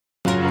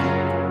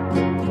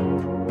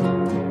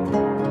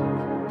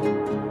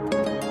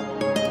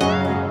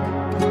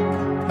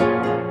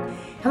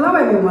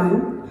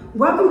everyone.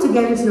 Welcome to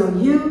Getting to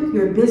Know You,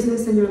 Your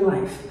Business, and Your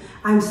Life.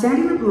 I'm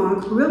Sandy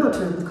LeBlanc,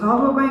 Realtor with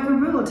Caldwell Banker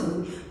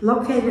Realty,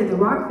 located at the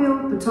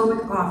Rockville,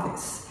 Potomac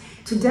office.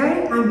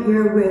 Today, I'm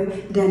here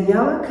with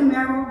Daniela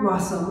Camero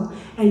Rosso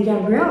and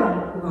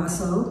Gabriela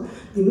Rosso,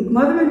 the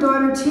mother and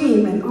daughter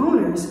team and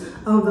owners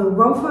of the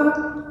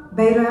RoFa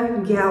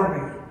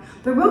Gallery.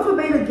 The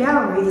RoFa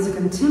Gallery is a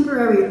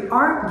contemporary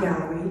art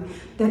gallery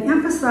that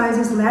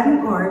emphasizes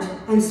Latin art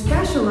and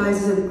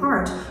specializes in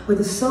art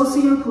with a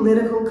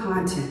socio-political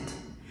content.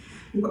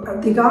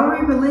 The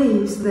gallery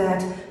believes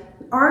that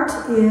art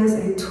is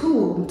a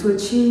tool to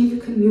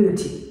achieve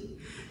community.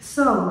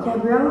 So,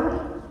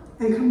 Gabriela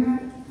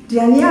and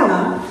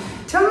Daniela,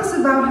 tell us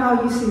about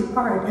how you see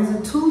art as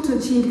a tool to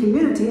achieve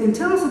community, and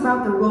tell us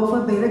about the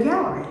RoFa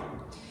Gallery.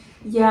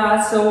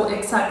 Yeah, so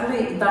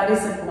exactly that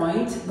is the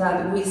point,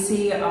 that we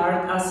see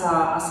art as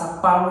a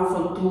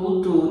powerful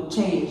tool to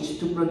change,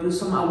 to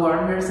produce some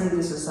awareness in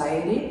the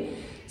society.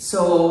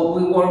 So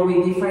we work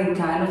with different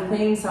kind of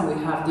things and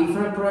we have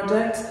different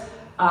projects.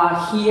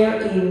 Here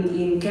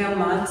in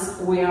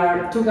Hemswell, we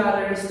are two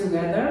galleries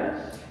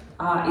together.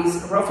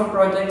 Is RoFa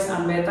Projects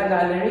and Beta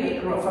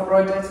Gallery. RoFa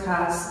Projects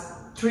has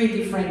three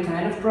different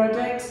kind of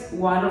projects.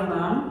 One of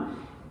them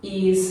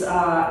is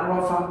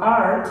RoFa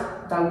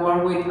Art, that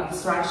work with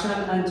abstraction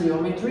and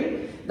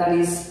geometry. That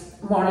is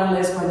more or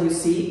less what you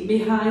see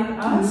behind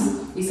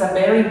us. It's a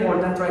very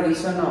important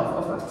tradition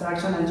of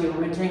abstraction and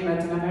geometry in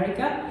Latin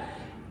America.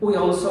 We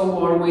also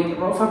work with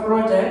RoFa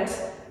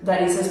Projects,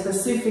 that is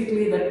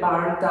specifically the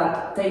part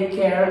that take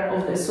care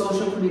of the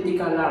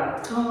social-political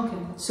art. Oh, okay.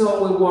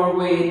 So we work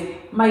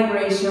with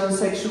migration,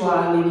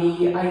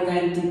 sexuality,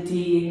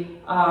 identity,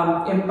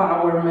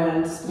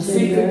 empowerment,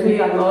 specifically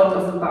a lot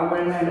of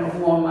empowerment of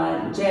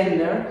women,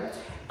 gender.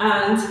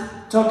 And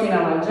talking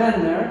about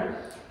gender,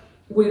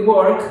 we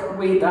work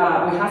with, we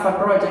have a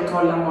project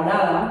called La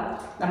Morada.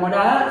 La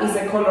Morada is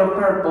the color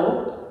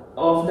purple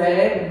of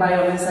the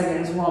violence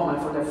against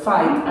women, for the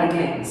fight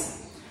against.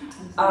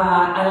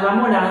 And La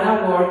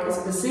Morada works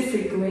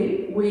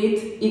specifically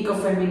with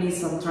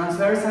ecofeminism,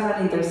 transversal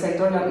and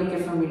intersectoral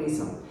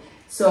ecofeminism.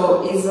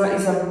 So it's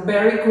a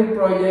very cool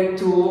project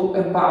to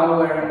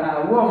empower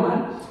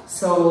women.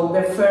 So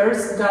the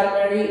first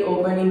gallery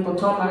opened in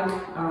Potomac,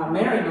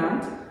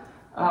 Maryland,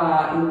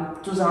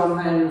 in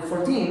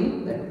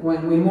 2014,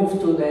 when we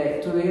moved to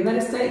the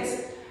United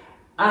States.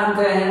 And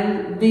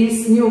then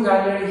this new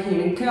gallery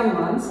here in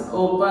Hemswell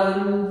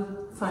opened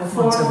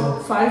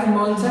 5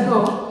 months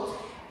ago.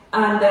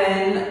 And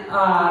then,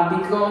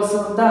 because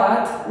of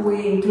that,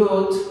 we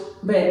include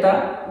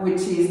Beta,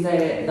 which is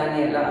the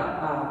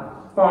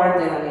Daniela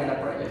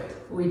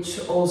project.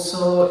 Which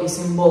also is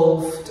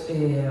involved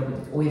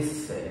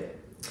with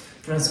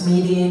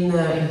transmitting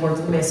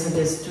important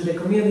messages to the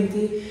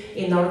community,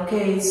 in our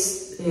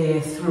case,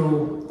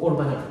 through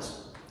urban art.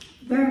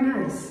 Very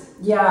nice.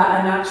 Yeah,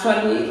 and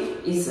actually,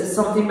 is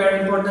something very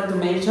important to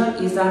mention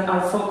is that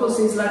our focus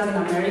is Latin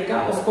America.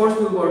 Of course,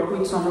 we work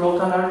with some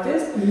local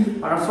artists.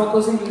 Our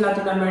focus is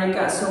Latin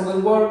America, so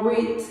we work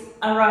with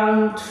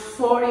around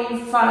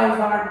 45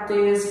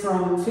 artists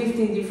from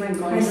 15 different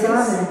countries. I saw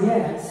that,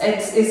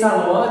 yes. It's a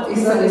lot.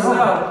 It's a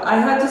lot. I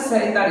had to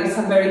say that it's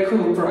a very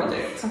cool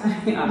project.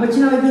 Yeah. But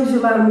you know, it gives you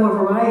a lot more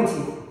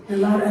variety. A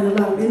lot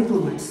of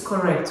influence.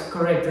 Correct.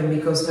 And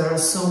because there are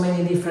so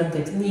many different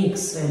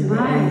techniques and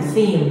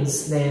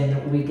themes,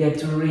 then we get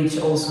to reach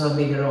also a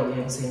bigger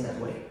audience in that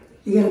way.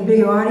 You get a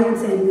bigger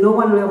audience and no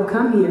one will ever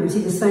come here and see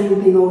the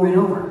same thing over and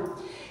over.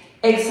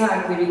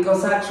 Exactly,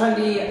 because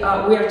actually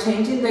we are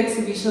changing the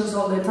exhibitions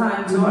all the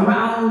time. So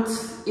around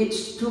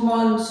each 2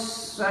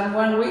 months and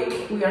 1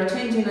 week, we are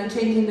changing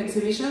the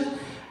exhibition,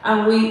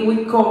 and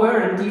we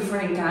cover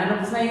different kind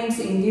of things.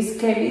 In this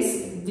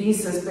case,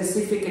 this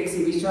specific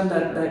exhibition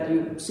that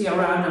you see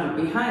around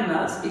and behind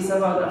us is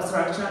about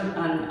abstraction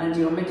and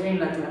geometry in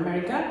Latin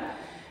America.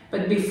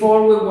 But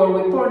before we work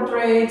with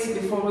portraits,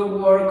 before we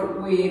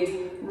work with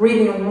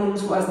reading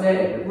rooms,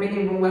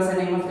 the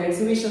name of the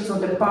exhibition, so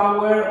the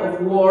power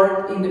of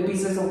word in the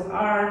pieces of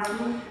art.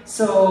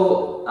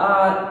 So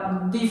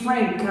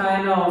different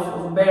kind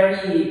of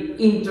very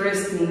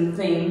interesting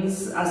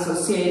things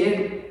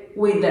associated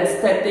with the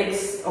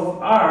aesthetics of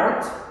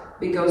art,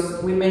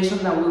 because we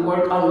mentioned that we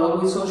work a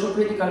lot with social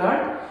critical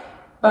art,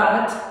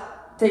 but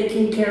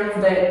taking care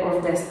of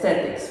the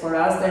aesthetics. For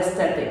us, the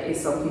aesthetic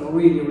is something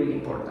really, really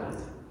important.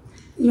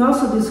 You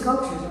also do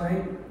sculptures,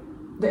 right?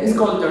 The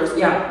sculptures,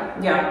 yeah.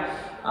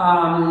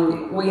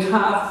 We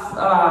have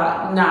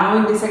now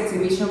in this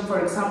exhibition, for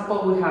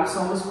example, we have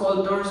some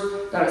sculptures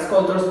that are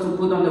sculptures to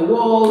put on the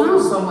wall,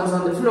 some ones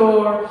on the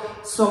floor,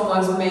 some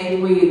ones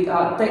made with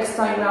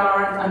textile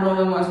art,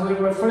 another ones with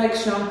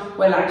reflection.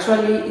 Well,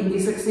 actually, in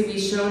this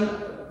exhibition,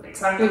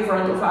 exactly in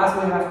front of us,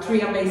 we have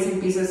 3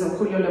 amazing pieces of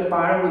Julio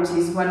Lepar, which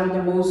is one of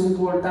the most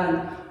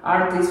important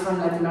artists from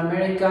Latin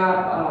America,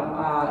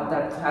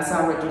 that has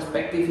a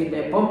retrospective in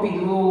the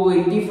Pompidou,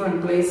 in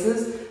different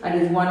places,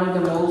 and is one of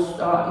the most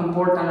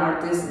important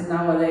artists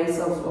nowadays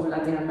of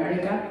Latin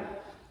America.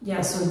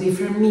 Yeah, so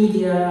different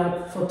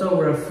media,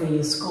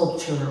 photography,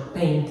 sculpture,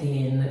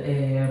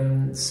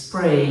 painting,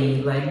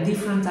 spray, like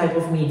different type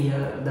of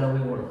media that we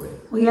work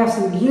with. We have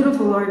some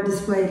beautiful art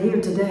displayed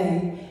here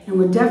today, and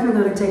we're definitely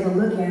going to take a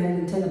look at it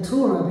and take a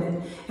tour of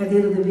it at the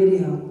end of the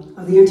video,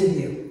 of the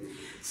interview.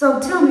 So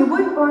tell me,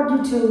 what brought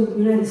you to the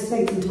United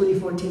States in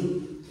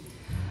 2014?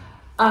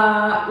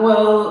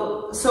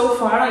 Well, so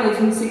far I live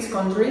in 6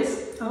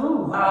 countries.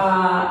 Oh.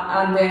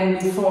 And then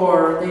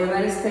before the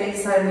United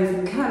States, I lived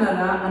in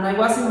Canada, and I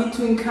was in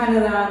between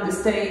Canada and the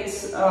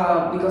States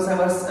because I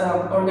was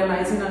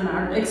organizing an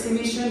art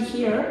exhibition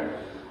here.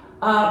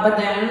 But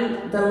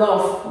then the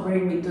love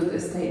bring me to the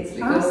States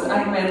because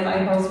I met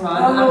my husband,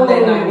 and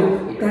then I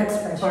moved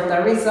here for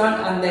that reason.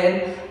 And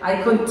then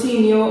I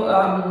continue.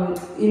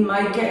 In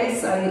my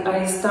case,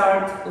 I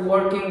start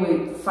working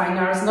with fine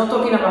arts. Not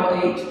talking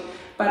about age,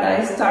 but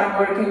I started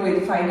working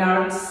with fine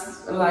arts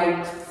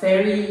like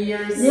 30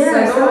 years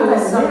ago,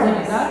 something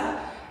like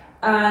that.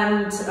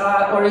 And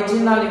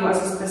originally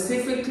was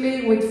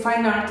specifically with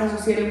fine art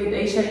associated with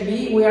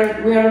HIV. We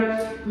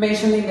are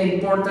mentioning the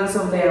importance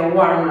of the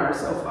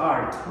awareness of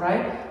art,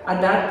 right?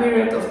 At that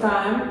period of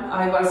time,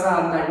 I was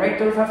a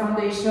director of a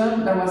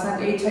foundation that was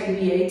an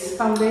HIV/AIDS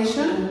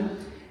foundation.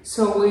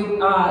 So we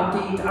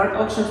did art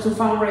auctions to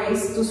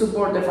fundraise to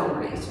support the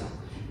fundraiser.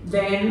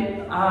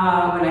 Then,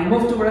 when I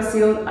moved to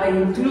Brazil, I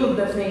include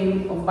the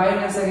theme of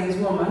violence against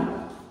women.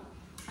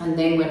 And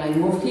then when I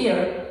moved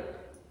here,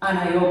 and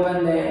I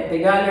opened the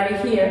gallery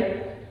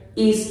here,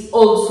 is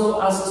also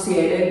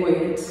associated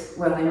with,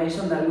 well, I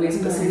mentioned that we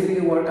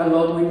specifically work a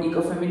lot with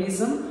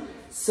ecofeminism.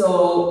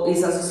 So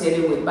it's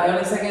associated with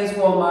violence against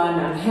women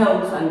and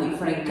health and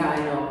different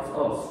kind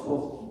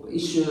of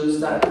issues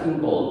that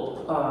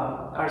involve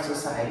our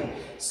society.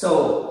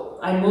 So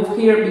I moved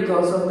here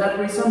because of that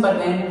reason, but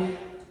then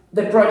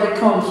the project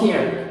come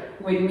here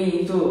with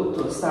me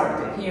to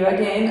start it here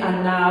again,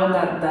 and now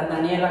that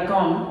Daniela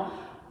come,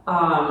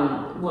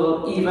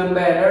 well, even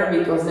better,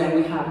 because then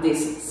we have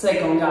this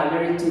second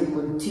gallery to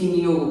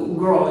continue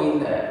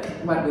growing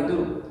what we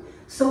do.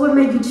 So what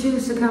made you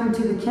choose to come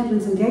to the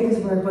Kentlands in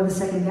Gaithersburg for the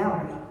second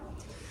gallery?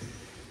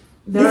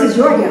 This is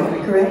your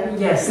gallery, correct?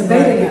 Yes. The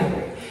Beta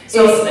Gallery.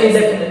 So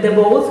the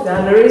both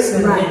galleries,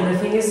 and the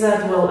thing is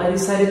that, well, I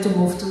decided to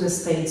move to the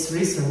States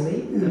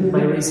recently.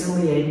 By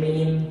recently, I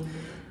mean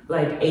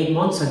like 8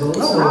 months ago,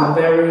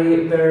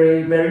 very,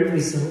 very, very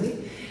recently.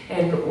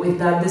 And with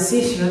that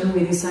decision,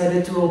 we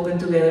decided to open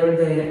together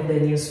the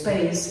new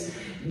space,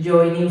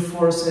 joining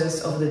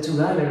forces of the 2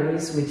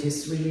 galleries, which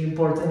is really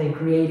important in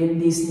creating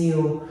this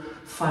new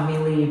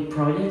family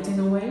project in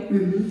a way.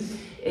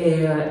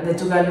 The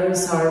 2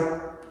 galleries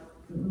are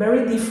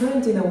very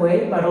different in a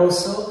way, but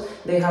also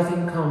they have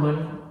in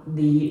common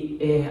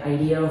the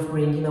idea of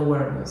bringing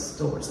awareness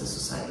towards the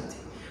society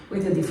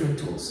with the different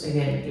tools.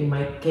 Again, in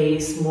my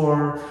case,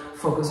 more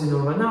focused in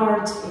urban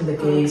art, in the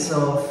case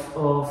of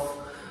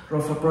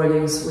RoFa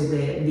projects with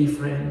the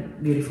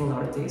different beautiful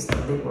artists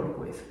that they work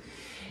with.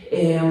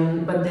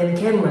 But then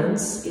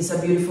Kentlands is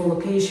a beautiful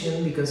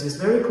location because it's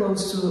very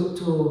close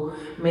to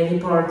many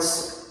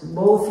parts,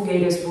 both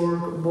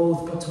Gaithersburg,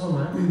 both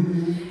Potomac.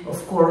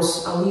 Of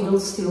course, a little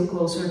still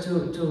closer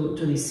to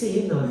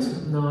DC,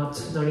 not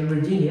in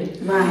Virginia.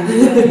 Right.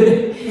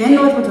 And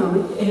North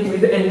Potomac.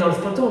 And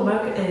North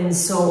Potomac. And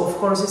so, of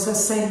course, it's a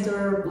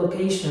center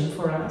location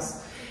for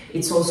us.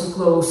 It's also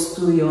close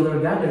to the other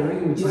gallery,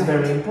 which is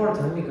very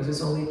important because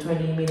it's only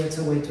 20 minutes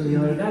away to the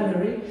other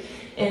gallery.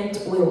 And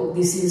well,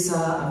 this is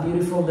a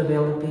beautiful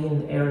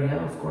developing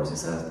area. Of course,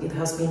 it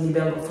has been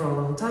developed for a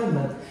long time,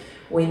 but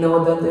we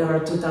know that there are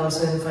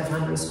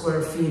 2,500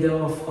 square feet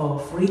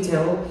of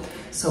retail,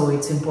 so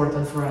it's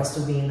important for us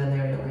to be in an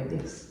area like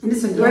this. And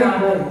it's a great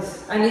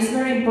place. And it's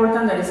very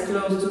important that it's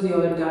close to the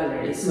other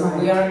galleries. So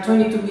we are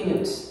 22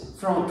 minutes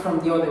from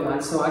the other one.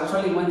 So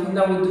actually one thing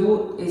that we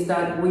do is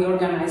that we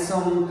organize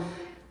some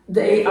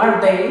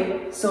art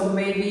day, so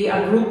maybe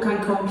a group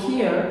can come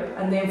here,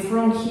 and then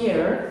from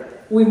here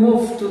we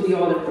move to the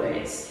other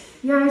place.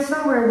 Yeah, I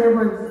saw where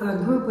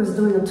a group was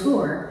doing a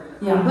tour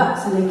on a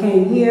bus, and they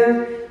came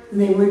here, and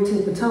they went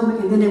to Potomac,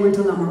 and then they went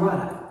to La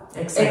Mirada.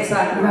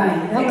 Exactly.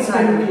 Right. That was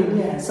kind of neat,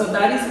 yeah. So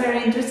that is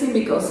very interesting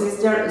because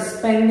it's just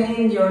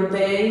spending your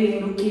day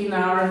looking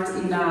art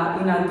in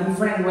a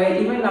different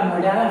way. Even La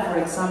Mirada, for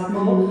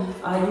example,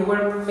 you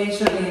were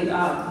mentioning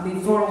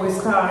before we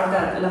start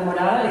that La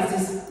Mirada is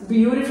this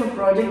beautiful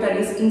project that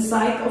is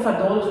inside of a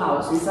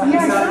dollhouse. It's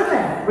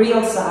a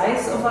real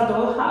size of a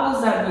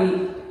dollhouse that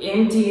we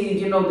empty,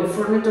 the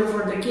furniture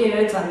for the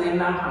kids, and then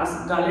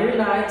has gallery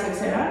lights,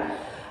 etc.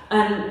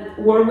 And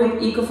work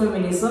with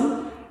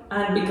ecofeminism.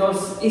 And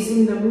because it's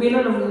in the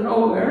middle of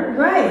nowhere,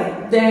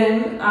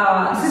 then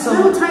it's a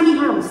little tiny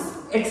house.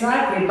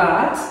 Exactly, but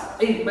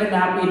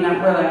I'm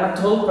a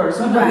tall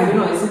person, but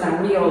it's in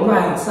a real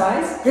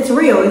size. It's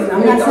real.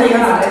 I'm not saying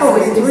it's a toy.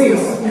 It's real.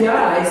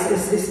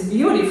 It's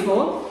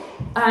beautiful,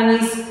 and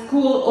it's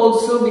cool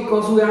also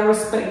because we are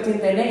respecting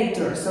the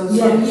nature. So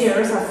some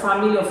years, a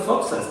family of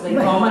foxes, they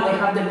come and they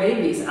have the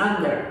babies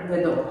under the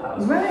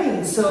dollhouse.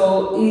 Right.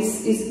 So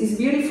it's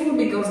beautiful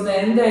because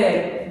then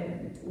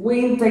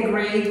we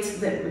integrate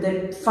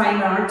the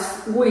fine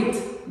arts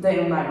with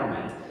the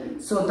environment.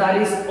 So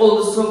that is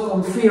also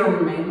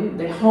confirming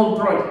the whole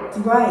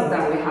project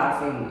that we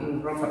have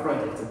in RoFa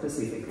project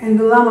specifically. And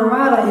the La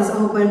Mirada is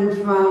open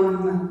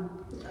from,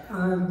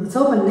 it's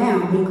open now,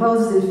 but it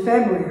closes in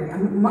February.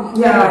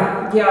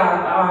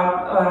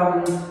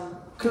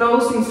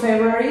 Close in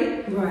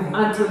February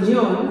until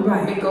June,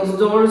 because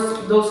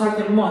those are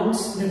the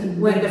months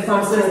when the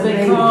foxes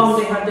they come,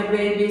 they have the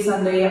babies,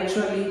 and they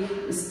actually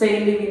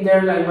stay living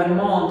there like 1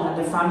 month,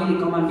 and the family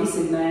come and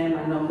visit them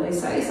and all that.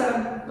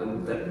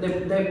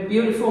 The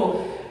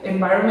beautiful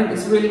environment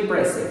is really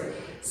impressive.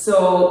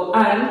 So,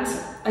 and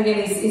again,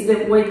 it's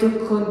the way to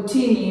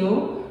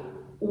continue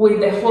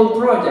with the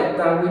whole project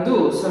that we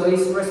do. So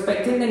it's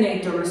respecting the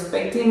nature,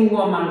 respecting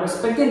woman,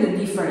 respecting the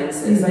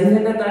differences. I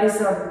think that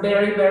is a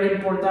very, very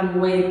important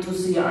way to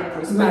see art.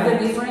 Respect the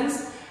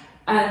difference,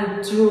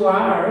 and through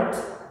art,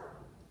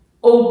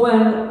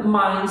 open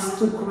minds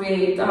to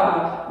create,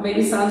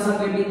 maybe sounds a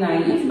little bit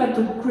naive, but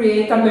to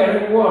create a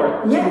better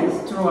world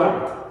through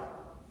art.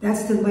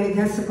 That's the way,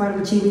 that's the part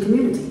of achieving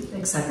community.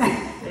 Exactly.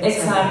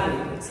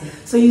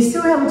 So you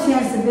still have a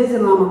chance to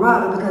visit La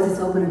Mirada because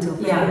it's open until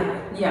February.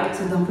 Yeah.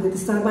 So don't forget to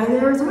stop by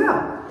there as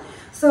well.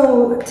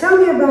 So tell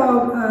me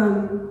about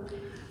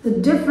the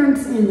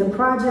difference in the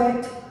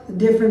project, the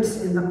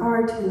difference in the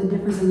art, and the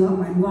difference in La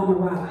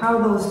Mirada. How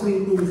those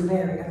three things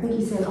vary. I think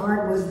you said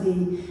art was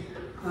the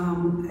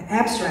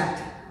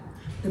abstract.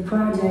 The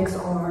projects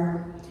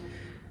are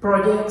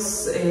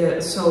projects.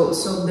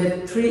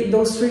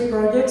 Those three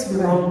projects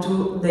belong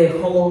to the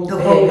whole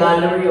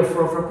gallery of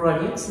RoFa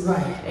projects.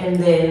 And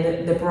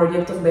then the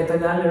project of Beta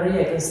Gallery,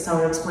 I can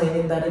start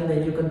explaining that, and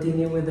then you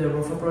continue with the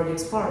RoFa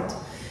projects part.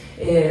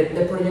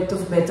 The project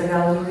of Beta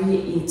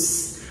Gallery,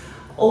 it's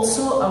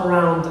also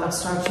around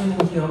abstraction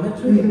and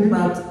geometry,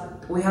 but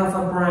we have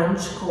a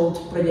branch called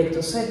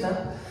Proyecto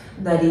Zeta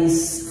that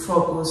is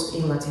focused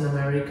in Latin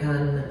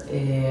American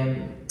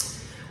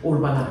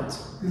urban art.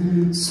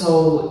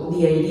 So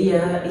the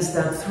idea is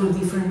that through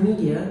different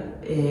media,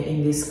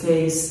 in this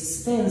case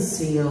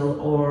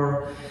stencil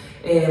or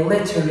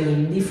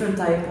lettering, different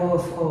type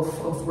of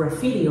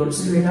graffiti or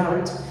street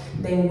art,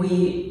 then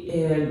we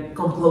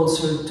come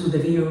closer to the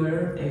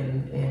viewer,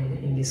 and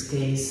in this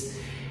case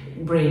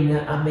bring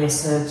a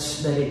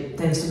message that it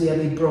tends to be a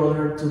bit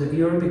broader to the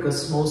viewer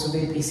because most of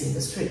it is in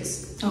the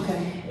streets.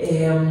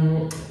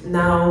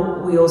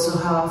 Now we also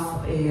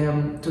have,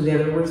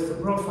 together with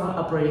RoFa,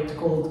 a project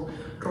called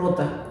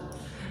Rota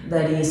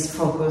that is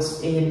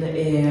focused in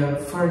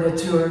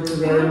furniture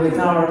together with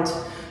art,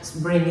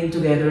 bringing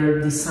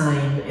together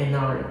design and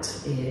art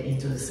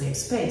into the same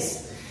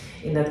space.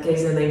 In that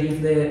case, then I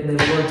give the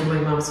word to my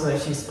mom so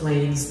that she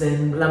explains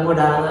then La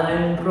Mirada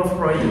and RoFa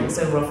projects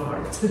and RoFa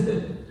art.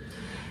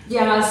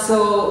 Yeah,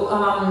 so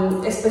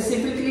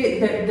specifically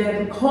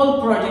the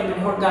whole project,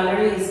 the whole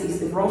gallery is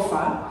the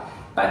RoFa,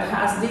 but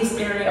has this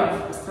area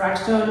of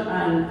abstraction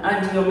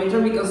and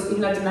geometry because in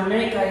Latin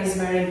America is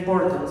very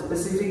important,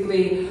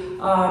 specifically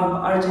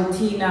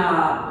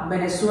Argentina,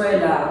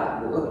 Venezuela.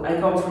 I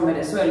come from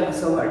Venezuela,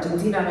 so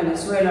Argentina,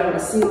 Venezuela,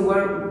 Brazil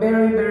were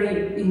very,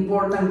 very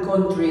important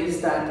countries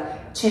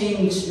that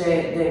changed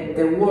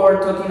the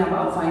world, talking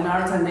about fine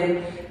arts, and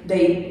then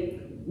they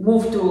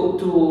moved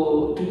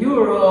to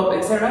Europe,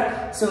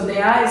 etc. So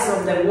the eyes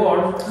of the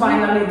world,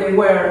 finally they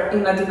were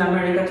in Latin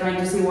America trying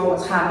to see what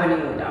was happening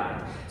with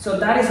art. So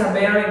that is a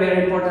very,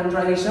 very important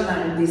tradition,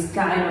 and this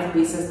kind of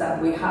pieces that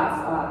we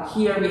have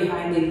here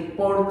behind the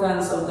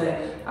importance of the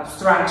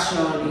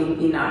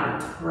abstraction in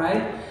art,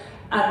 right?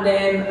 And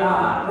then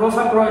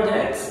RoFa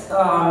projects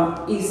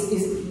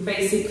is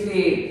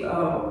basically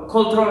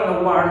cultural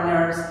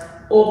awareness,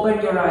 open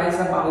your eyes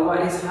about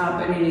what is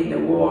happening in the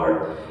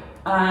world,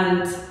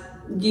 and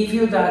give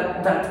you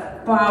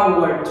that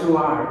power through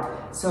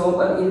art.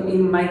 So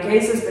in my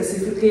case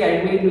specifically,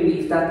 I really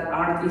believe that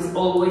art is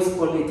always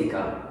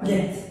political.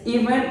 Yes.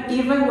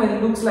 Even when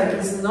it looks like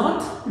it's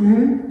not,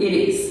 it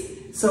is.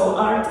 So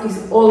art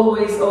is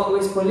always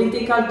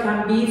political,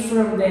 can be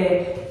from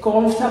the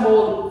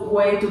comfortable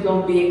way to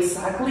not be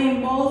exactly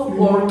involved,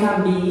 or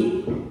can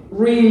be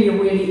really,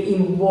 really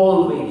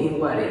involving in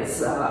what is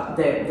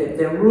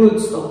the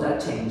roots of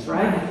that change,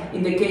 right?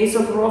 In the case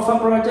of RoFa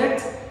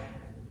project,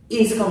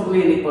 is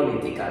completely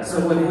political.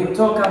 So when we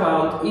talk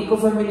about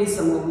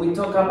ecofeminism, when we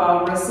talk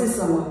about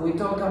racism, when we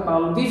talk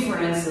about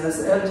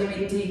differences,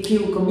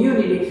 LGBTQ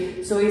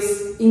community, so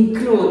it's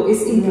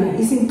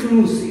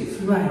inclusive.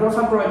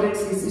 RoFa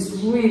projects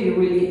is really,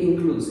 really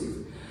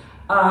inclusive.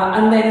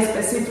 And then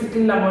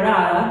specifically La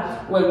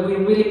Mirada, where we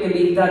really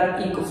believe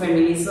that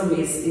ecofeminism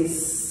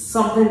is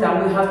something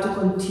that we have to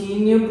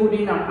continue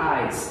putting our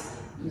eyes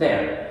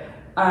there.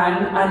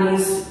 And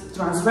it's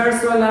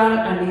transversal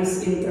and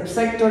it's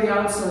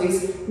intersectorial, so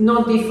it's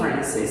no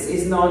differences,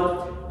 it's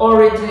not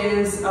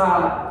origins,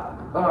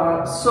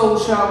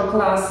 social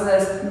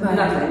classes,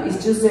 nothing.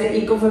 It's just the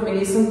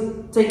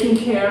ecofeminism taking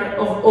care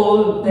of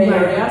all the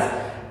areas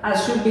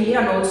as should be,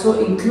 and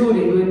also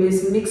including doing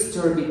this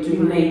mixture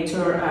between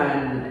nature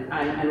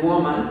and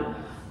woman.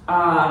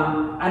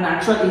 And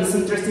actually it's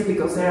interesting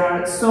because there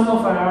are some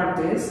of our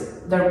artists,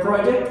 their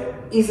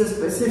project is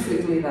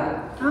specifically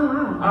that. Oh,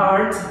 wow.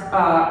 Art,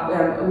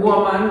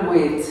 woman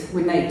with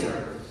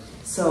nature.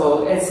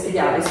 So it's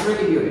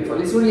really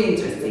beautiful, it's really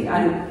interesting.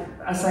 And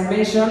as I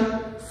mentioned,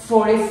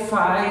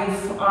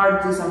 45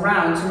 artists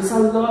around, so it's a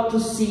lot to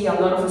see, a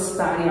lot of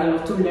study, a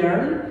lot to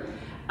learn,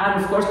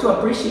 and of course to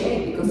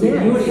appreciate, because the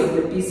beauty of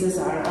the pieces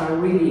are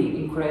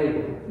really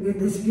incredible.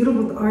 There's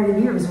beautiful art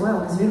in here as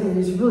well, it's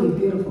really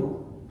beautiful.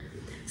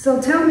 So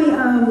tell me,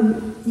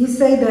 you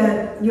say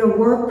that your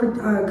work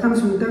comes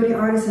from 30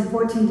 artists in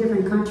 14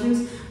 different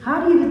countries.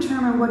 How do you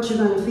determine what you're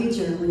going to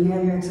feature when you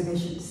have your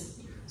exhibitions?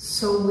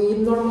 So we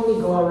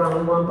normally go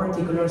around one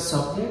particular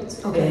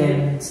subject,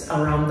 and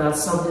around that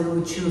subject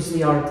we choose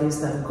the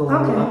artists that go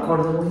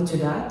accordingly to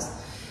that.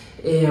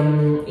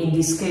 In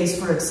this case,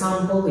 for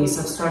example, is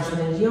abstraction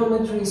and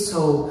geometry,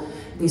 so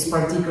these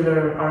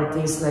particular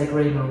artists like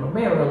Raymond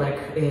Romero,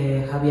 like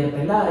Javier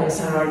Peláez,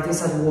 are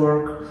artists that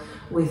work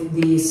with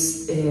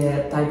this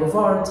type of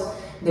art.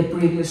 The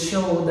previous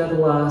show that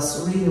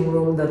was Reading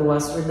Room, that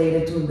was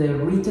related to the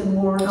written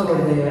word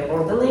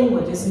or the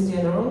languages in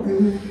general.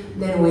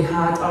 Then we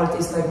had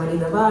artists like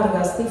Marina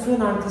Vargas,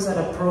 different artists that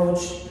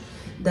approach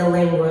the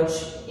language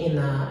in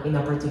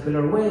a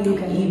particular way,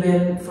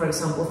 even, for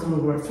example,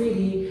 through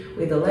graffiti,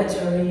 with the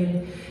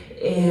lettering.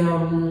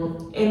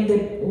 And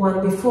the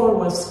one before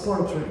was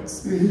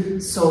portraits.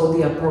 So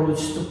the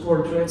approach to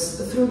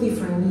portraits through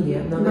different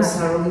media, not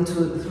necessarily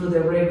through the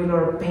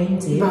regular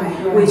painting,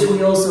 which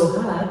we also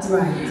had,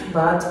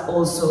 but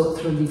also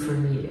through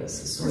different medias.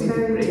 So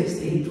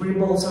it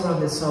revolves around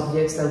the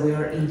subjects that we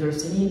are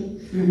interested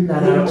in,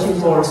 that are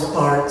of course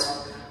part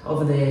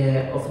of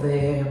the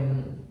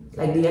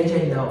like the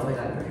agenda of the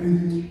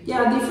gallery.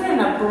 Yeah, different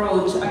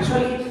approach.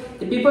 Actually,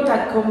 the people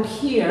that come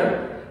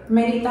here,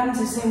 many times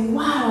they say,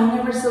 wow, I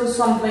never saw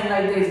something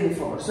like this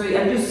before. So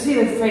and you see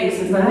the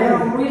faces that they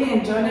are really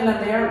enjoying it,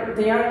 and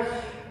they are,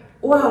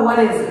 wow, what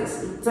is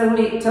this? Tell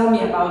me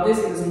about this,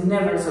 because I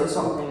never saw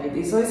something like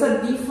this. So it's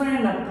a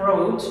different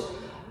approach.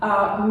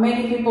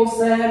 Many people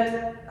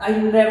said, I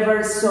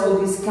never saw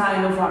this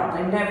kind of art.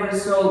 I never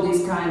saw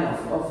this kind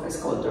of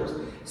sculptures.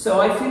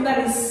 So I think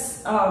that is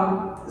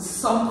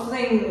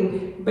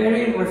something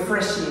very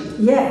refreshing.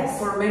 Yes.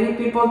 For many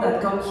people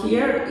that come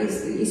here,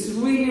 is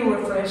really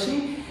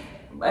refreshing.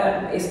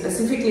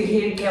 Specifically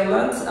here in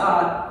Kevland,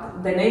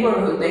 the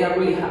neighborhood, they are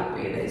really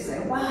happy. They say,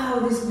 wow,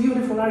 this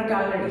beautiful art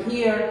gallery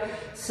here.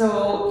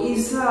 So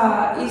it's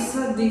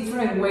a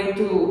different way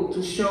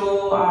to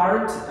show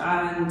art,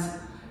 and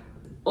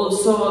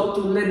also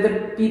to let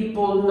the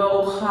people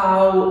know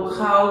how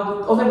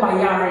all the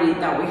variety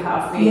that we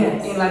have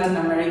in Latin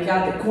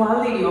America. The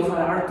quality of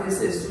our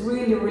artists is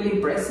really, really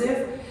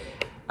impressive,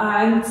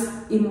 and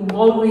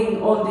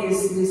involving all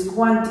this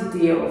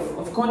quantity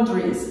of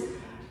countries.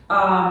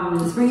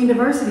 It's bringing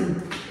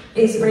diversity.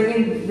 It's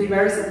bringing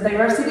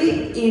diversity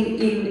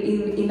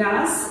in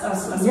us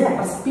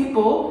as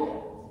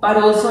people, but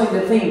also in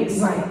the things.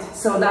 Right.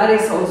 So that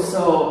is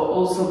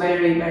also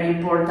very, very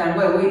important.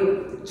 Well,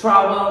 we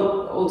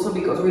travel also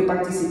because we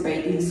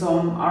participate in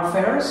some art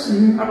fairs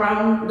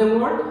around the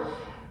world,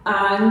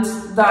 and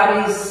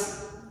that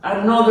is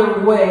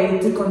another way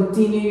to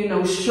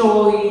continue,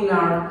 showing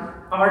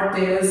our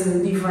artists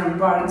in different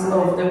parts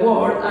of the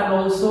world, and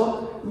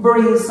also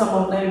bring some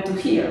of them to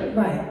here,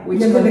 which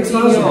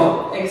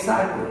continue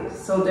exactly.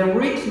 So the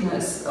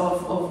richness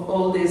of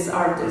all these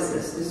artists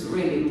is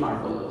really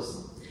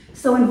marvelous.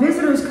 So when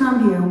visitors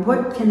come here,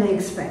 what can they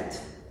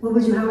expect? How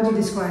would you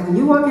describe it?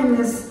 You walk in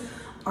this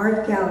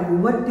art gallery,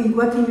 what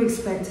can you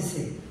expect to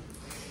see?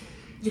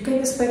 You can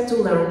expect to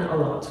learn a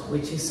lot,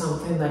 which is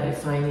something that I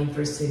find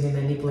interesting in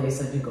any place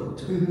that you go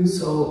to.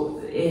 So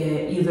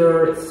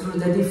either through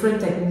the different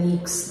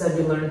techniques that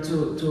you learn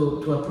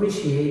to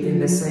appreciate, in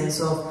the sense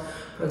of,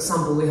 for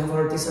example, we have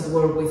artists that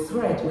work with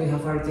thread, we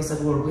have artists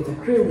that work with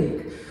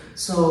acrylic.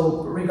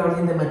 So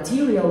regarding the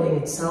material in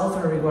itself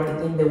and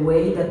regarding the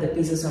way that the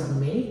pieces are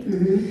made,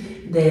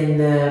 then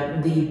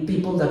the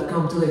people that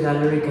come to the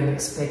gallery can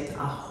expect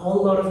a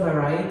whole lot of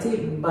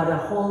variety, but a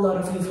whole lot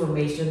of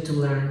information to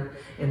learn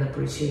and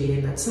appreciate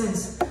in that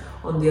sense.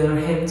 On the other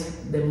hand,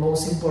 the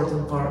most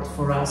important part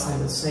for us, I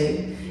would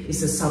say, is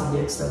the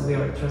subjects that we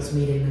are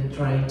transmitting and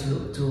trying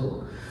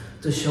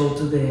to show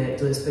to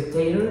the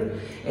spectator.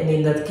 And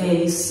in that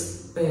case,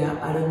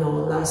 I don't know,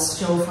 last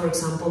show, for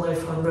example, I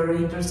found very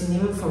interesting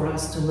even for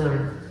us to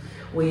learn.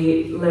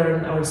 We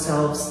learn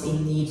ourselves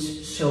in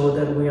each show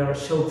that we are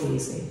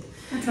showcasing.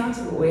 That's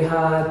awesome. We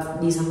had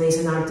this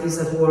amazing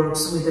artist that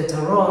works with the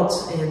tarot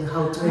and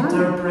how to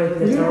interpret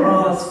the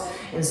tarot,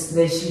 and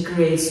then she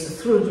creates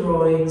through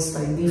drawings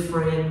like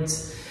different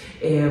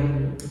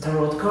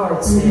tarot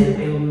cards,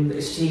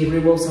 and she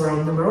revolves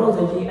around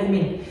numerology. I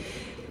mean,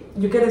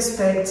 you can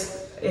expect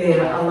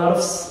a lot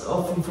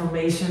of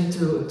information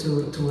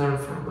to learn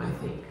from, I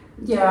think.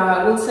 Yeah,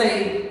 I would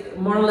say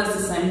more or less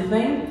the same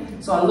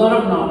thing. So a lot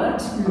of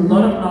knowledge,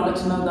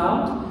 no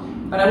doubt.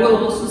 But I will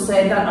also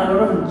say that a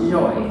lot of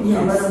joy,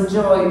 yes. a lot of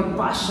joy,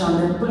 passion,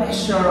 the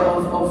pleasure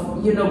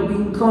of you know,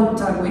 being in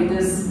contact with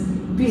these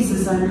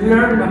pieces and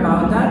learn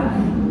about that.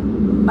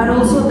 But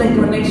also the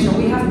connection.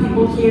 We have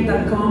people here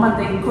that come and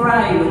they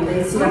cry when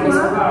they see a piece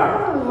of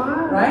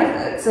art,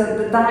 right?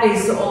 So that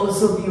is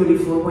also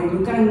beautiful when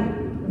you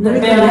can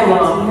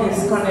develop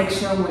this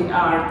connection with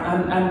art,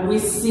 and we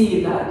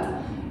see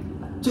that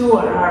through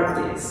our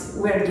artists,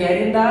 we're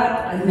getting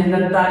that. I think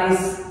that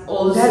is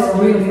also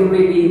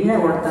really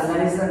important.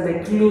 That is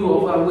the clue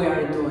of what we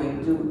are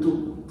doing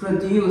to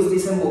produce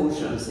these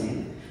emotions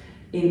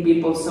in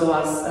people. So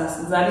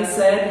as Dani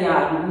said,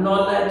 yeah,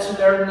 knowledge,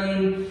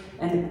 learning,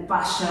 and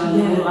passion,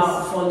 and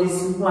love for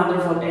this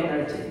wonderful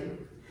energy.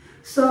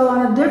 So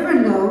on a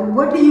different note,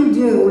 what do you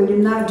do when you're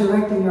not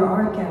directing your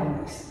art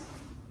galleries?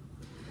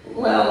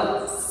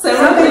 Well,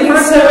 several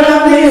things.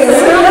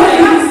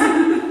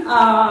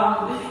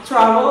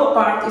 Travel,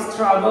 part is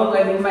travel.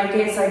 Like in my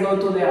case, I go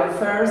to the art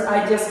fairs.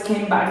 I just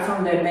came back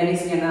from the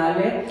Venice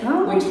Biennale,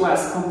 which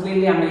was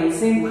completely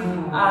amazing,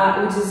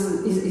 which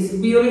is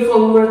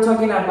beautiful. We were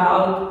talking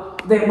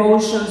about the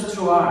emotions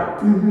through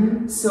art.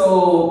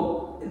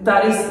 So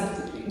that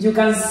is, you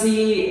can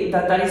see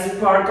that is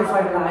part of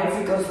our life,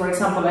 because, for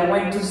example, I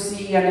went to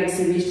see an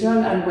exhibition,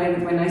 and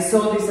when I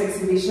saw this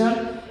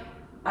exhibition,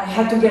 I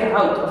had to get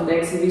out of the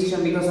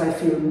exhibition because I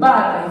feel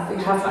bad,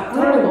 I have a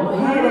terrible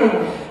headache,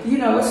 you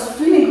know, I was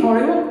feeling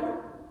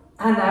horrible,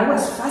 and I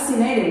was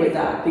fascinated with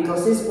that,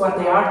 because it's what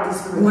the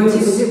artist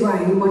produces. He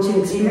wants you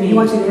to experience, he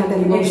wants you to have that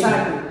emotion.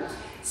 Exactly.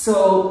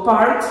 So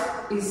part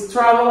is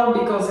travel,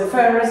 because the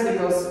fairs,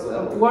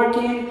 because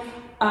working,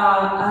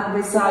 and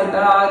beside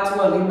that,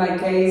 well, in my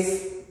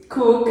case,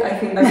 cook. I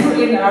think that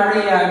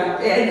culinary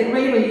and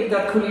really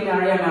that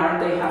culinary and art,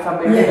 they have a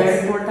very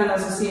important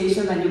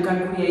association, and you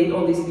can create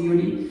all this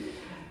beauty.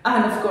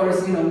 And of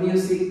course, you know,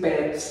 music,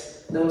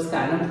 pets, those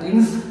kind of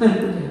things.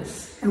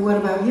 Yes. And what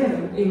about you?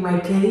 In my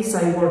case,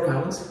 I work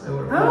out.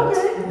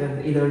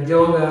 Either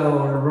yoga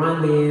or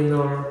running,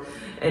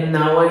 and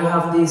now I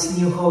have this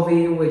new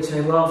hobby which I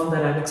love,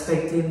 that I'm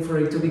expecting for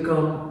it to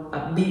become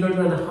bigger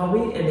than a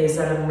hobby, and is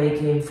that I'm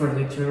making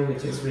furniture,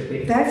 which is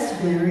really... That's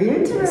very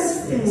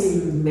interesting.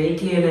 Yes.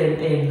 Making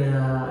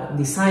and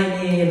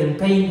designing and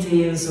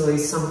painting, so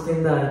it's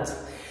something that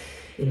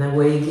in a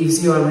way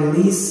gives you a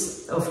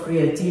release of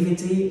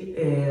creativity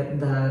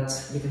that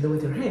you can do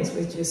with your hands,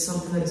 which is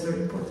something that is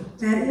very important.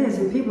 That is,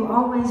 and people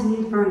always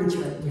need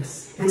furniture.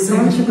 Yes. And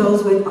furniture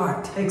goes with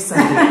art.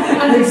 Exactly.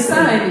 And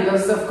design,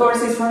 because of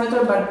course it's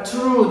furniture, but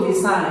true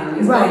design.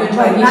 It's not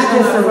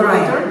just a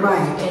furniture.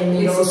 Right. And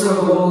it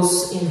also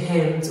goes in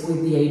hand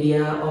with the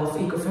idea of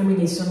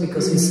ecofeminism,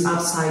 because it's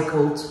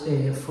upcycled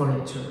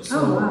furniture.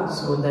 So,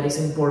 so that is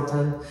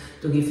important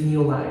to give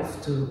new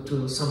life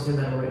to something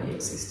that already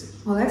existed.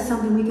 Well, that's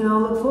something we can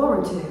all look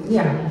forward to.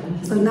 Yeah.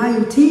 So now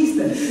you teased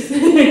us.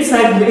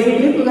 Exactly.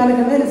 People got to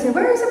come in and say,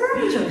 where is the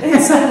furniture?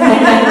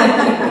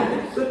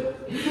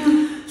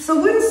 So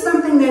what is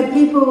something that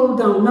people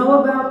don't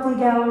know about the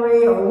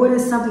gallery, or what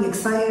is something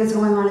exciting that's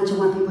going on that you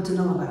want people to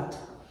know about?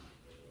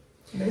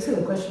 That's a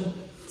good question.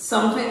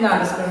 Something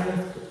that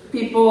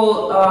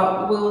people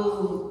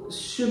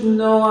should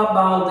know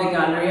about the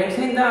gallery. I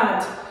think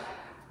that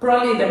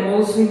probably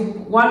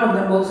one of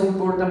the most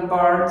important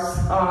parts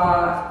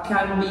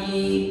can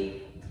be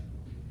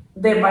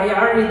the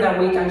variety that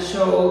we can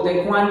show,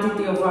 the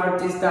quantity of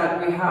artists that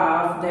we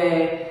have,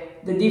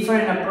 the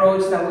different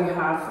approach that we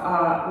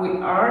have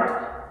with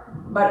art,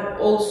 but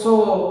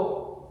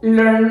also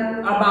learn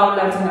about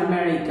Latin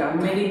America.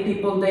 Many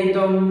people, they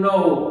don't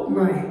know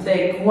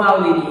the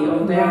quality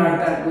of the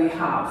art that we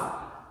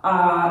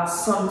have.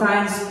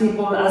 Sometimes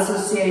people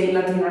associate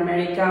Latin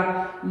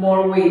America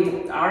more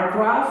with art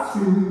crafts,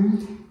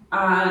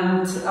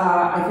 and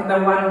I think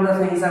that one of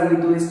the things that we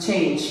do is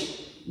change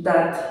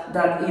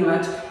that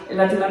image.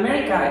 Latin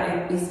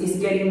America is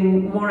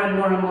getting more and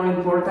more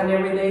important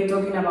every day,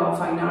 talking about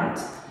fine art,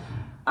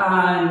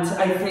 and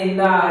I think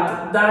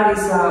that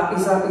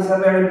is a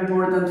very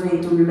important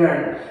thing to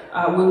learn.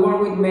 We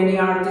work with many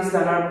artists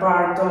that are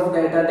part of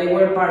they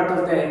were part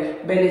of the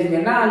Venice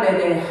Biennale,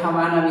 the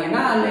Havana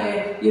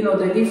Biennale, you know,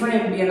 the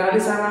different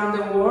biennales around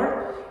the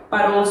world.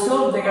 But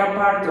also they are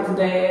part of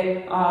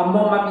the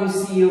MoMA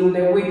Museum,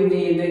 the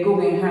Whitney, the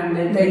Guggenheim,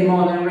 the Tate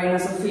Modern, Reina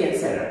Sofia,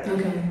 etc.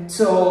 Okay.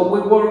 So we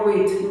work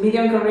with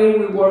medium career,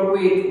 we work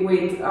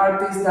with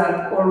artists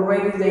that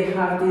already they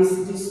have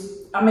these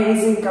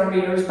amazing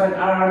careers, but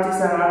our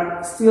artists that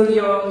are still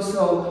young,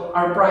 so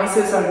our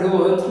prices are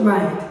good.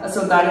 Right.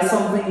 So that is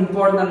something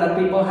important that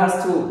people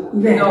have to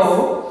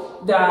know.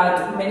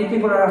 That many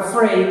people are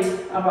afraid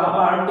about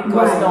art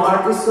because the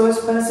art is so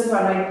expensive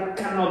and I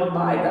cannot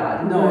buy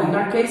that. No, in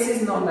our case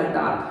it's not like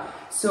that.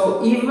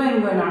 So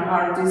even when our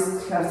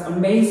artists have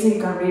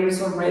amazing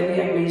careers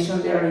already, I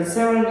mentioned they are in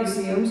several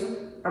museums,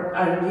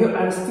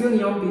 are still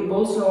young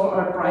people, so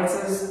our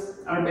prices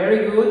are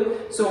very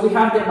good. So we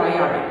have the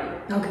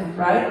variety,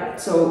 right?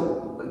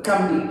 So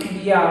can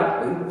be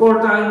an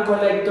important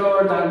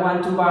collector that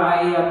want to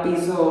buy a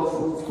piece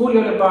of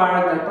Julio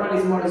Lepard that probably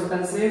is more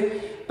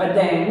expensive, but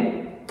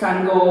then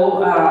can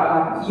go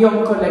a young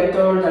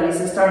collector that is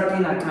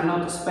starting and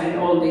cannot spend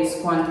all this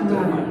quantity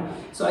of money.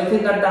 So I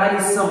think that that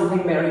is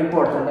something very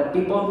important, that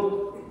people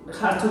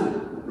have to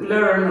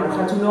learn or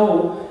have to know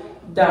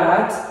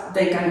that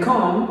they can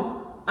come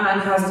and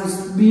has this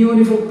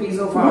beautiful piece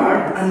of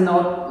art and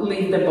not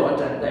leave the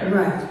budget there.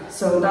 Right.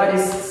 So that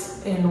is...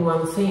 And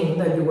one thing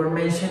that you were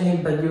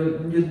mentioning, but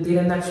you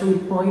didn't actually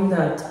point,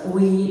 that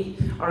we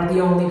are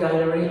the only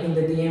gallery in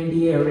the DMV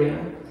area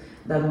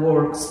that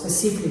works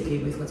specifically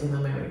with Latin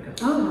America.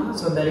 Oh, wow.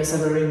 So that is a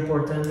very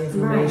important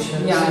information.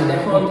 Right. Yeah, in the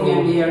whole people...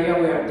 DMV area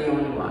we are the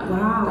only one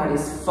that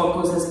is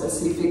focused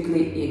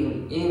specifically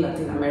in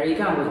Latin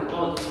America with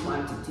all this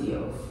quantity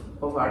of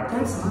art.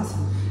 That's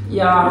awesome.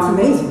 Yeah. It's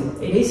amazing.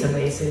 It is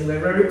amazing. We're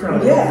very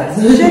proud of Yes,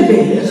 that. it should be.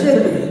 It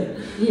should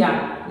be. Yeah,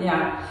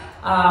 yeah.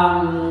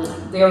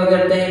 The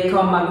other day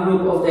come a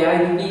group of the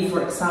IDB,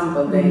 for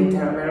example, the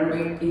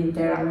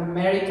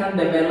Inter-American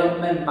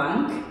Development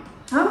Bank.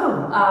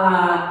 Oh.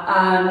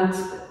 And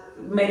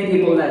many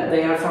people that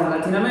they are from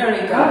Latin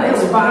America,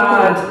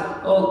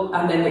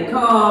 and then they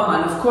come,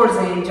 and of course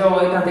they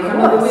enjoy it, and they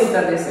cannot believe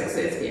that this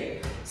exists here.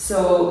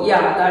 So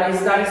yeah, that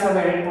is a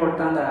very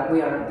important that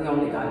we are the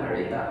only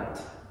gallery that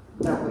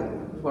we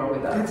work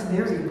with that. That's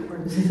very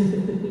important.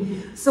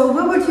 So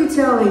what would you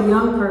tell a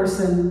young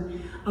person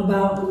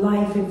about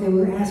life if they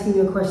were asking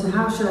you a question,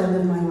 how should I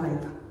live my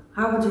life?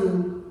 How would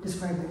you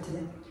describe it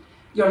today?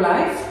 Your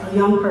life? A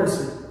young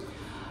person.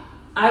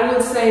 I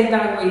would say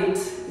that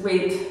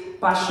with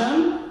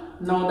passion,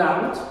 no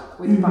doubt,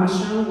 with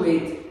passion,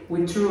 with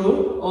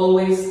truth,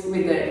 always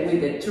with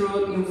the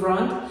truth in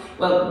front.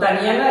 Well,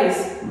 Daniela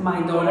is my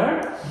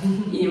daughter,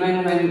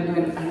 even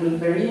when I was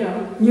very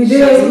young. You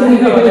did? She's my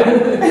daughter.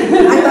 I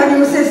thought you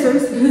were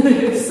sisters.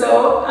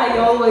 So I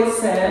always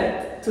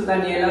said to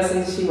Daniela,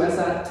 since she was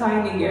a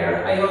tiny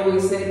girl, I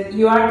always said,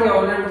 you are the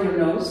owner of your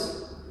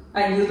nose,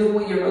 and you do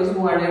with your nose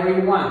whatever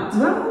you want.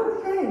 Oh,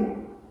 okay.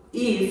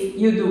 If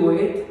you do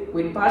it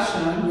with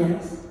passion,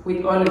 yes,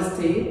 with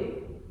honesty,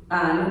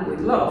 and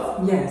with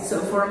love. Yes. So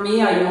for me,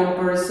 a young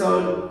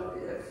person,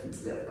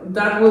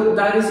 that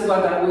is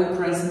what I will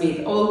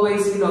transmit.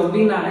 Always,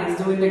 be nice,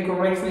 doing the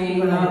correct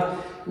thing,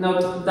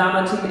 not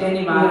damaging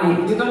anybody. Right.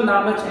 If you don't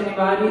damage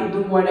anybody,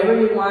 do whatever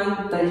you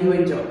want that you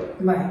enjoy.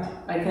 Right.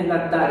 I think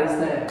that is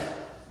the...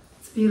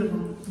 It's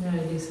beautiful. Yeah,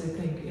 yes, I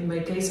think. In my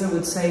case, I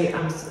would say,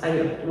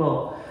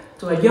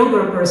 to a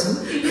younger person.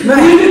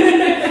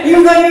 Right.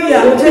 Even though you're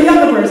young, to a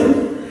younger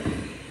person.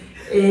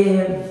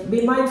 Be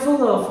mindful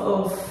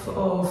of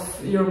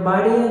your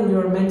body and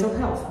your mental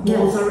health. Yes.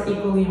 Both are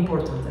equally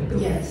important, I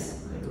believe. Yes,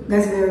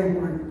 that's very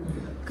important.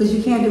 Because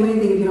you can't do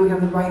anything if you don't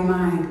have the right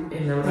mind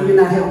and you're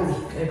not healthy.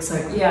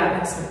 Exactly. Yeah,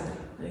 exactly.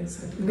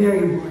 Very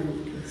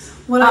important.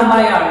 Well, and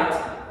buy art.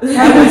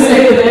 I would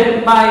say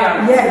that buy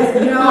art. Yes,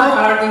 Not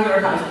art in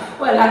your house.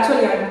 Well,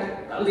 actually, I'm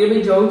a little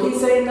bit joking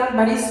saying that,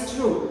 but it's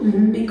true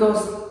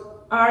because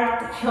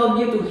art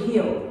helps you to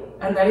heal.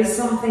 And that is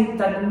something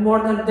that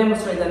more than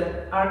demonstrate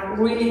that art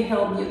really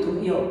helps you to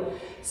heal.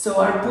 So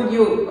art put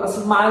you a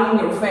smile in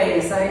your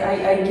face.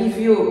 I give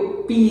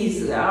you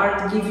peace.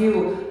 Art give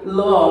you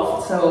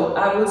love. So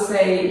I would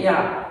say,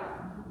 yeah,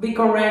 be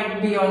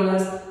correct, be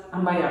honest,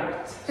 and buy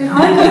art. And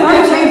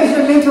art changes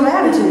your mental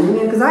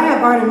attitude. Because I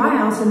have art in my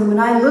house, and when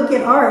I look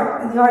at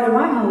art, the art in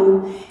my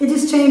home, it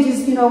just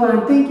changes, what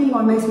I'm thinking,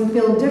 or makes me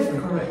feel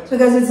different. Correct.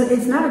 Because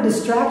it's not a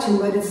distraction,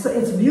 but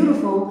it's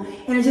beautiful,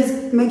 and it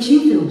just makes you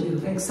feel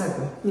beautiful.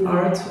 Exactly.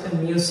 Art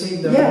and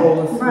music, they're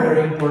both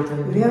very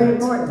important. Very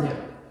important. Yeah.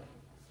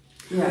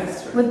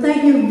 Yes. Well,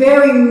 thank you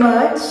very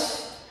much,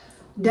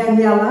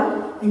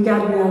 Daniela and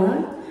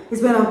Gabriela.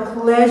 It's been a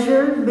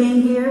pleasure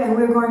being here, and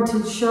we're going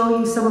to show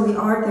you some of the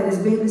art that is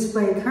being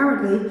displayed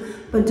currently.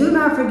 But do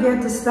not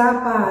forget to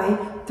stop by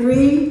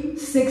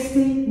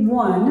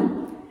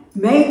 361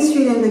 Main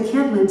Street in the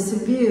Kentlands to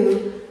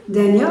view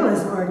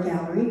Daniela's art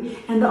gallery.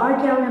 And the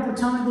art gallery in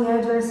Potomac, the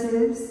address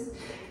is?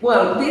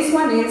 Well, this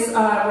one is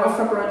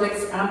RoFa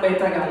Projects and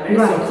Beta Gallery.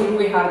 Right. So here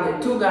we have the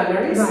two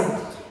galleries. Right.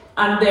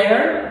 And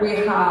there we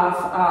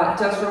have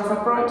just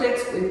RoFa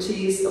Projects, which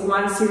is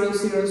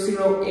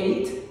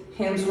 10008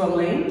 Hemswell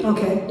Ln.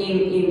 Okay.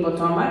 in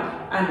Potomac.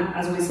 And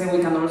as we say,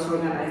 we can also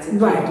organize it.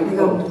 Right, to we go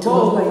go to both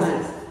both places.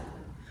 places.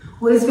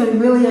 Well, it's been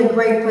really a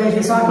great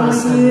pleasure talking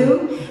with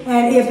you.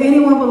 And if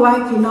anyone would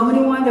like, if you know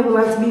anyone that would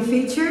like to be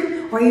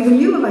featured, or even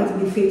you would like to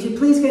be featured,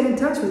 please get in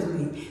touch with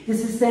me.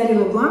 This is Sandy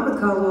LeBlanc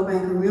with Caldwell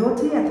Banker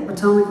Realty at the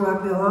Potomac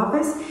Rockville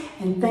office.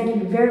 And thank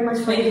you very much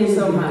for Thank you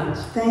so much.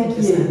 Thank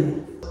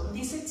you.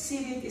 This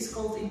exhibit is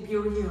called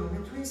Impure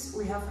Geometries.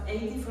 We have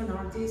 8 different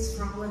artists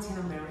from Latin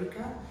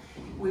America.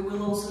 We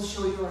will also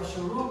show you our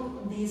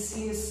showroom. This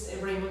is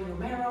Raymond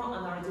Camero,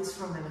 an artist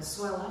from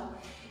Venezuela.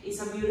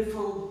 It's a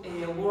beautiful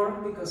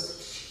work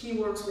because he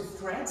works with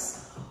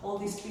threads. All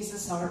these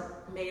pieces are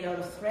made out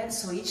of threads,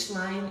 so each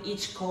line,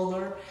 each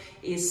color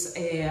is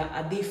a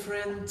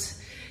different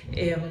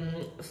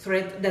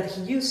thread that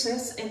he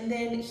uses, and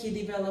then he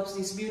develops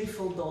these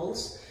beautiful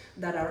dolls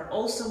that are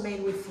also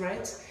made with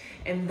threads.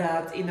 and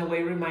that in a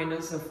way remind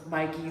us of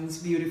Vikings'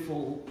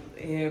 beautiful,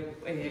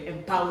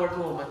 empowered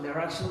women. They're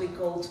actually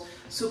called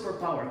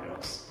superpower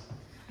girls.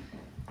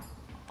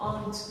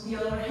 On the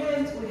other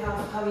hand, we have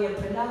Javier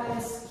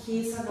Peláez.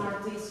 He's an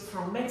artist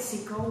from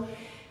Mexico.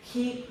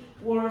 He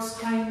works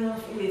kind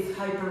of with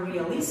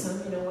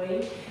hyperrealism in a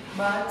way,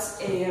 but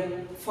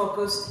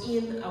focused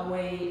in a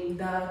way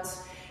that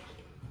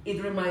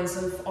it reminds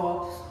us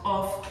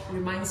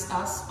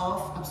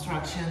of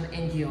abstraction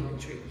and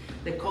geometry.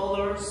 The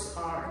colors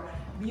are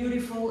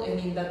beautiful, and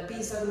in that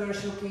piece that we're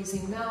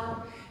showcasing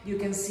now, you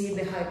can see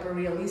the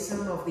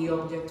hyperrealism of the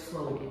object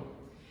floating.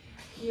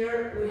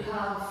 Here we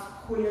have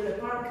Julio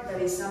LeBlanc,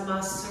 that is a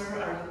master,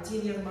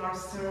 Argentinian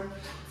master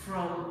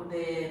from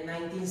the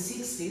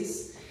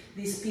 1960s.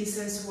 These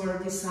pieces were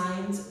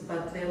designed,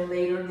 but then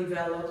later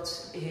developed,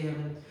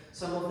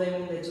 some of them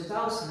in the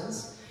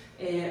 2000s,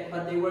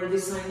 but they were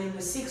designed in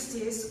the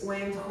 60s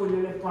when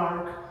Julio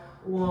LeBlanc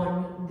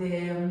won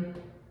the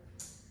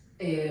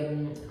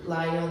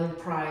Lion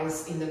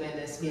Prize in the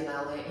Venice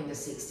Biennale in the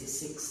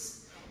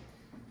 66.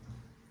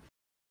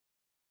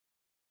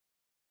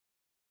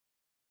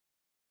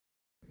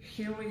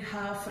 Here we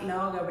have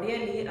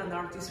Gabriela, an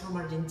artist from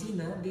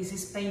Argentina. This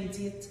is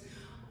painted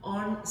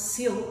on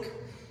silk.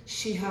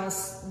 She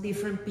has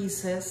different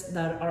pieces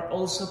that are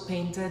also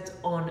painted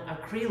on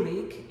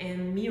acrylic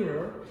and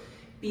mirror,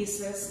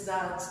 pieces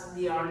that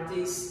the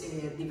artist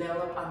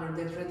developed under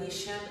the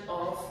tradition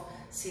of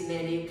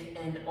Cinetic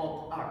and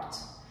op art.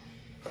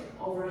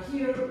 Over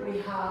here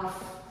we have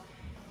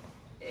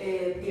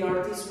the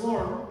artist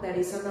Worm, that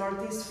is an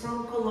artist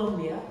from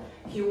Colombia.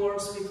 He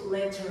works with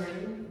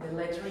lettering, the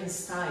lettering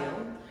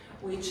style,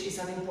 which is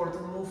an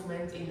important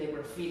movement in the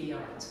graffiti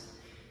art.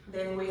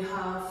 Then we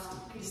have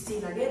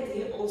Cristina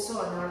Getty,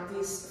 also an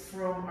artist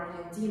from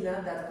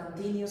Argentina that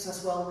continues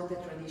as well with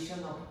the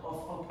tradition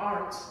of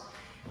art.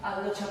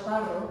 Aldo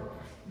Chaparro,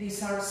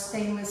 these are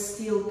stainless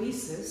steel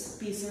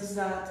pieces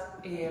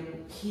that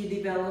he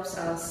develops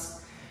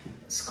as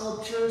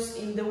sculptures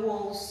in the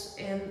walls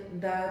and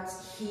that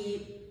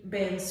he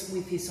bends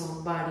with his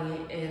own body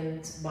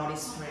and body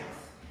strength.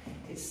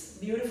 It's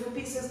beautiful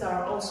pieces that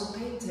are also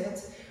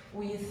painted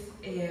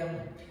with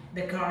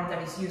the card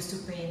that is used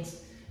to paint,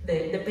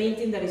 the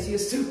painting that is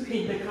used to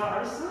paint the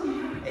cars,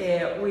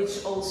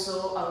 which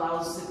also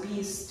allows the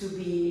piece to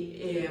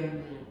be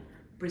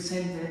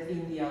presented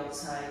in the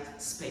outside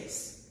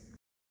space.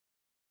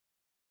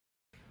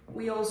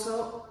 We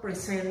also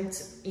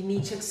present in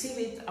each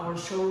exhibit our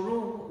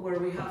showroom, where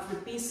we have the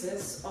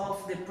pieces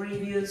of the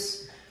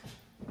previous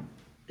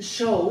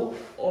show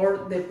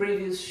or the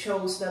previous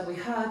shows that we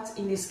had.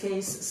 In this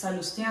case,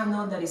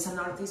 Salustiano, that is an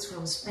artist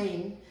from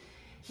Spain.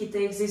 He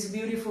takes these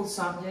beautiful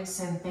subjects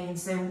and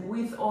paints them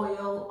with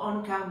oil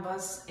on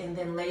canvas and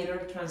then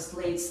later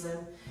translates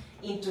them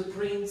into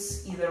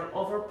prints either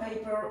over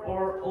paper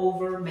or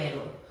over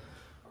metal.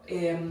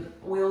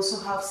 We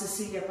also have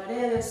Cecilia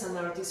Paredes, an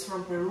artist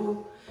from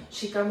Peru.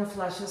 She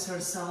camouflages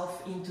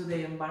herself into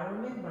the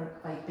environment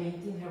by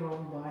painting her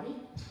own body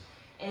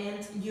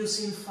and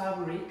using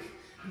fabric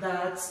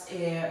that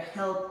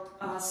help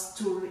us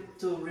to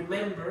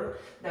remember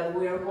that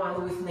we are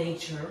one with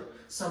nature,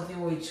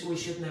 something which we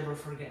should never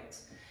forget.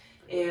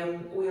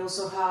 We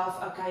also have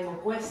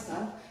Acaimo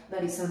Cuesta,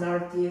 that is an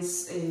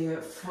artist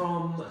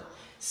from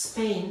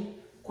Spain,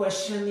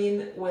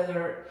 questioning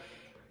whether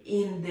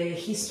in the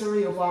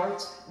history of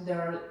art there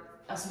are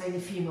as many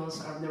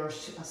females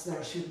as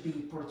there should be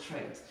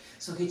portrayed.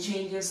 So he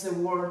changes the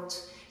word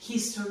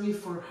history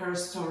for her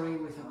story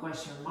with a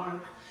question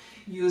mark,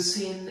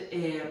 using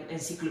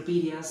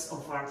encyclopedias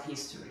of art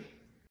history.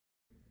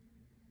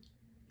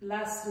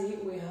 Lastly,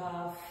 we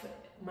have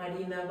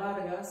Marina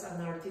Vargas,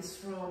 an artist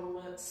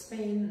from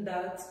Spain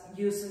that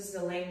uses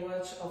the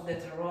language of the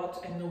tarot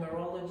and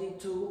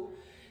numerology to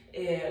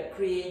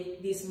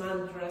create these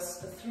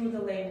mantras through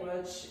the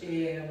language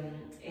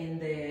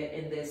and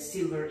the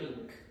silver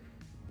ink.